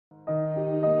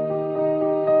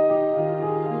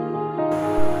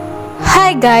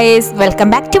Hi guys, welcome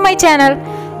back to my channel.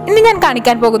 ഇന്ന് ഞാൻ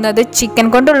കാണിക്കാൻ പോകുന്നത് ചിക്കൻ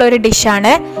കൊണ്ടുള്ള ഒരു ഡിഷ്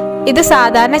ആണ്. ഇത്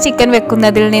സാധാരണ ചിക്കൻ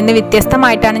വെക്കുന്നതിൽ നിന്ന്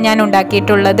വ്യത്യസ്തമായിട്ടാണ് ഞാൻ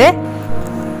ഉണ്ടാക്കിയിട്ടുള്ളത്.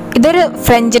 ഇതൊരു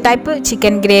ഫ്രഞ്ച് ടൈപ്പ്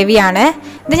ചിക്കൻ ഗ്രേവി ആണ്.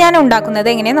 ഇത് ഞാൻ ഉണ്ടാക്കുന്നത്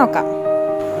എങ്ങനെ നോക്കാം.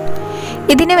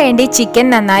 ഇതിനു വേണ്ടി ചിക്കൻ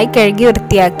നന്നായി കഴുകി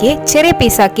വൃത്തിയാക്കി ചെറിയ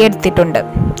പീസാക്കി എടുത്തിട്ടുണ്ട്.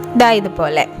 ദാ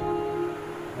ഇതുപോലെ.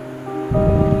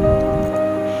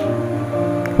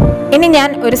 ഇനി ഞാൻ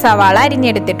ഒരു സവാള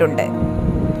അരിഞ്ഞെടുത്തിട്ടുണ്ട്.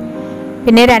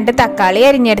 പിന്നെ 2 തക്കാളി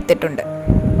അരിഞ്ഞെടുത്തിട്ടുണ്ട്.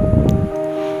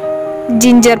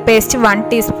 ജിഞ്ചർ പേസ്റ്റ് 1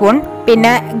 ടീസ്പൂൺ,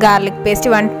 പിന്നെ ഗാർലിക് പേസ്റ്റ്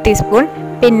 1 ടീസ്പൂൺ,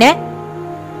 പിന്നെ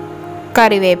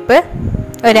കറിവേപ്പ്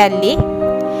ഒരല്ലി.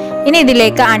 ഇനി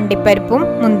ഇതിലേക്ക് അണ്ടിപ്പരിപ്പും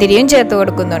മുന്തിരിയും ചേർത്ത്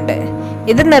കൊടുക്കുന്നുണ്ട്.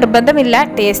 ഇത് നിർബന്ധമില്ല,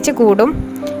 ടേസ്റ്റ് കൂടും.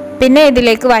 പിന്നെ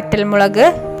ഇതിലേക്ക് വറ്റൽമുളക്,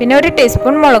 പിന്നെ 1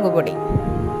 ടീസ്പൂൺ മുളക് പൊടി.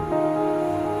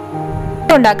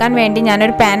 ഉണ്ടാക്കാൻ വേണ്ടി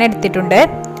ഞാനൊരു പാൻ എടുത്തിട്ടുണ്ട്.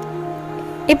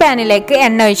 ഈ പാനിലേക്ക്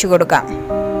എണ്ണ ഒഴിച്ചു കൊടുക്കാം.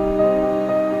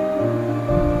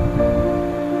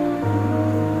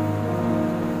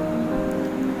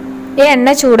 ഈ എണ്ണ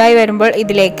ചൂടായി വരുമ്പോൾ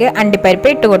ഇതിലേക്ക് അണ്ടിപ്പരിപ്പ്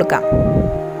ഇട്ട് കൊടുക്കാം.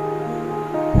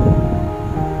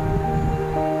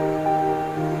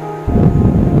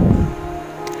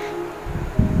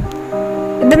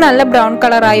 ഇത് നല്ല ബ്രൗൺ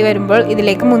കളറായി വരുമ്പോൾ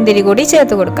ഇതിലേക്ക് മുന്തിരി കൂടി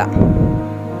ചേർത്ത് കൊടുക്കാം.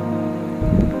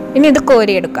 ഇനി ഇത്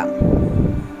കോരിയെടുക്കാം.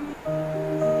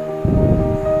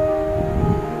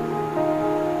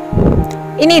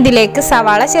 ഇനി ഇതിലേക്ക്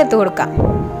സവാള ചേർത്ത് കൊടുക്കാം.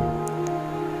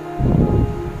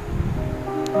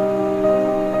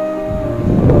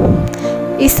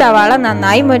 ഈ സവാള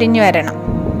നന്നായി മൊരിഞ്ഞു വരണം.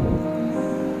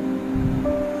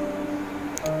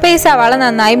 ഇപ്പൊ ഈ സവാള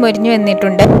നന്നായി മൊരിഞ്ഞു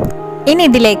വന്നിട്ടുണ്ട്. ഇനി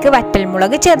ഇതിലേക്ക്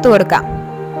വറ്റൽമുളക് ചേർത്ത് കൊടുക്കാം.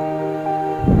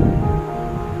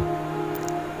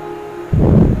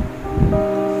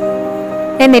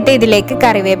 എന്നിട്ട് ഇതിലേക്ക്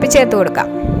കറിവേപ്പ് ചേർത്ത്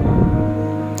കൊടുക്കാം.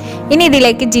 ഇനി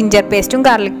ഇതിലേക്ക് ജിഞ്ചർ പേസ്റ്റും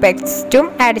ഗാർലിക് പേസ്റ്റും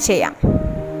ആഡ് ചെയ്യാം.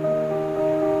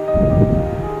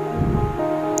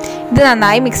 ഇത്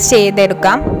നന്നായി മിക്സ്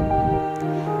ചെയ്തെടുക്കാം.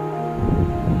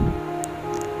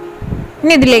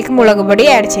 ഇനി ഇതിലേക്ക് മുളക് പൊടി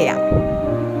ആഡ് ചെയ്യാം.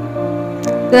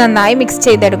 ഇത് നന്നായി മിക്സ്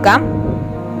ചെയ്തെടുക്കാം.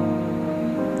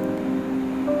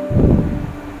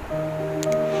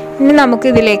 ഇനി നമുക്ക്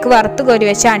ഇതിലേക്ക് വറുത്ത് കോരി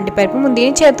വെച്ച അണ്ടിപ്പരിപ്പ്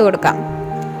മുന്തിരിയും ചേർത്ത് കൊടുക്കാം.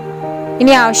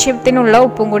 ഇനി ആവശ്യത്തിനുള്ള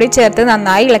ഉപ്പും കൂടി ചേർത്ത്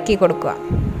നന്നായി ഇളക്കി കൊടുക്കുക.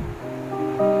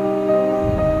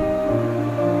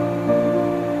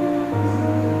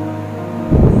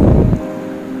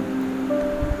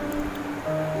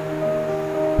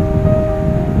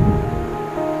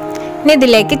 ഇനി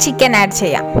ഇതിലേക്ക് ചിക്കൻ ആഡ്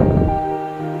ചെയ്യാം.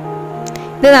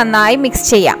 ഇത് നന്നായി മിക്സ്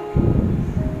ചെയ്യാം.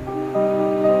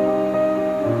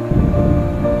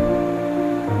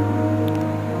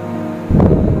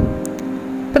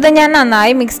 ഇപ്പോൾ ഞാൻ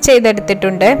നന്നായി മിക്സ്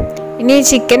ചെയ്തെടുത്തിട്ടുണ്ട്. ഇനി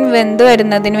ചിക്കൻ വെന്ത്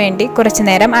വരുന്നതിന് വേണ്ടി കുറച്ച്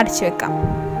നേരം അടച്ചു വെക്കാം.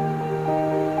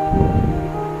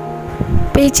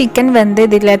 ഇപ്പോൾ ഈ ചിക്കൻ വെന്ത്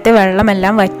ഇതിലത്തെ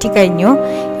വെള്ളമെല്ലാം വറ്റി കഴിഞ്ഞു.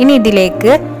 ഇനി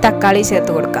ഇതിലേക്ക് തക്കാളി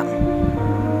ചേർത്ത് കൊടുക്കാം.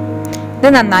 ഇത്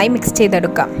നന്നായി മിക്സ്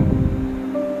ചെയ്തെടുക്കാം.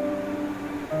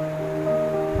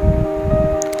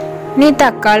 ഇനി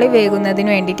തക്കാളി വേകുന്നതിന്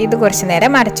വേണ്ടിയിട്ട് ഇത് കുറച്ച്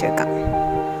നേരം അടച്ചു വെക്കാം.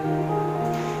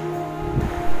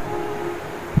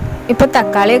 ഇപ്പോൾ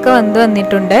തക്കാളിയൊക്കെ വെന്ത്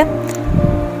വന്നിട്ടുണ്ട്.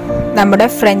 നമ്മുടെ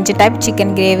ഫ്രഞ്ച് ടൈപ്പ് ചിക്കൻ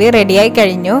ഗ്രേവി റെഡിയായി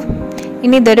കഴിഞ്ഞു.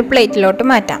 ഇനി ഇതൊരു പ്ലേറ്റിലോട്ട്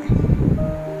മാറ്റാം.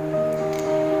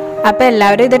 അപ്പോൾ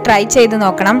എല്ലാവരും ഇത് ട്രൈ ചെയ്ത്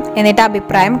നോക്കണം. എന്നിട്ട്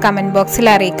അഭിപ്രായം കമൻറ്റ് ബോക്സിൽ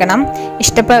അറിയിക്കണം.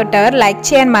 ഇഷ്ടപ്പെട്ടവർ ലൈക്ക്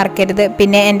ചെയ്യാൻ മറക്കരുത്.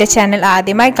 പിന്നെ എൻ്റെ ചാനൽ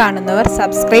ആദ്യമായി കാണുന്നവർ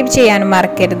സബ്സ്ക്രൈബ് ചെയ്യാനും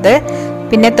മറക്കരുത്.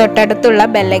 പിന്നെ തൊട്ടടുത്തുള്ള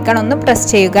ബെല്ലൈക്കൺ ഒന്ന് പ്രസ്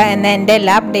ചെയ്യുക. എന്ന എൻ്റെ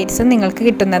എല്ലാ അപ്ഡേറ്റ്സും നിങ്ങൾക്ക്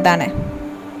കിട്ടുന്നതാണ്.